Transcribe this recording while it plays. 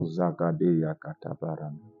Zagadeya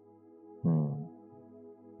Katabaran.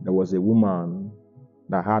 There was a woman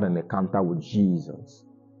that had an encounter with Jesus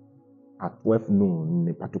at 12 noon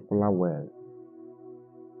in a particular well.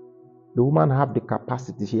 The woman had the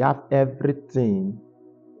capacity, she had everything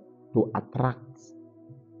to attract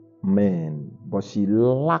men, but she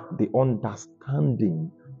lacked the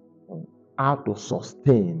understanding on how to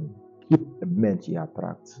sustain, keep the men she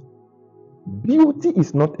attracts. Beauty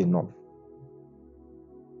is not enough.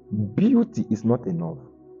 Beauty is not enough.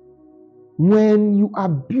 When you are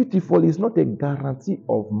beautiful, it's not a guarantee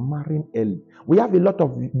of marrying early. We have a lot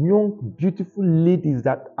of young, beautiful ladies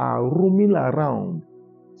that are roaming around,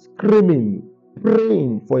 screaming,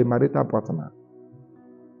 praying for a marital partner.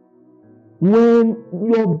 When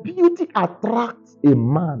your beauty attracts a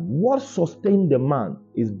man, what sustains the man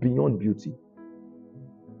is beyond beauty.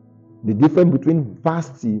 The difference between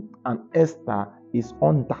Vashti and Esther is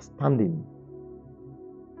understanding.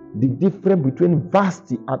 The difference between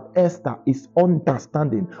Vashti and Esther is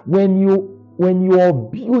understanding. When your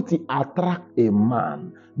beauty attracts a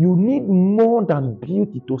man, you need more than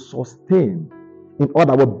beauty to sustain. In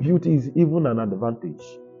other words, beauty is even an advantage.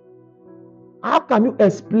 How can you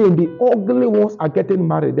explain the ugly ones are getting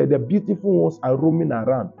married, that the beautiful ones are roaming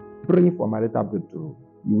around praying for marital breakthrough?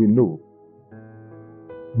 You will know.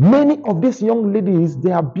 Many of these young ladies,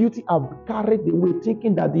 their beauty are carried away,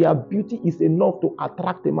 thinking that their beauty is enough to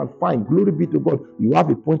attract a man. Fine, glory be to God. You have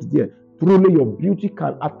a point there. Truly, your beauty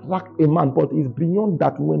can attract a man, but it's beyond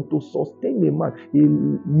that. When to sustain a man, you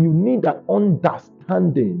need an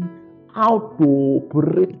understanding how to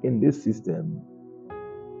operate in this system.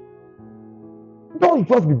 Don't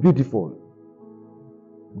just be beautiful.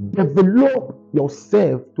 Develop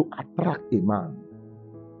yourself to attract a man.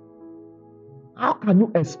 How can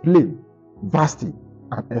you explain Vashti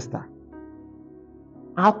and Esther?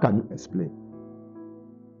 How can you explain?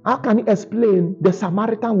 How can you explain the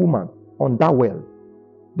Samaritan woman on that well?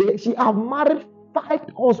 She has married 5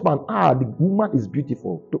 husbands. The woman is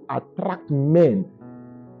beautiful to attract men.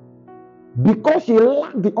 Because she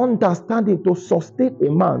lacked the understanding to sustain a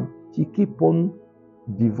man, she keep on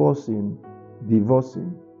divorcing.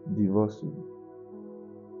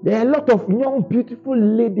 There are a lot of young, beautiful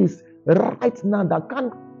ladies right now that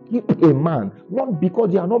can't keep a man, not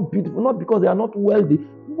because they are not beautiful, not because they are not wealthy.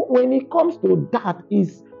 When it comes to that,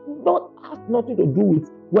 has nothing to do with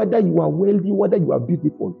whether you are wealthy, whether you are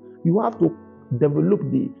beautiful. You have to develop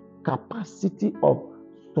the capacity of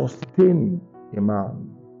sustaining a man.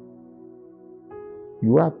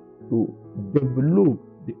 You have to develop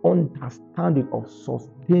the understanding of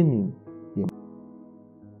sustaining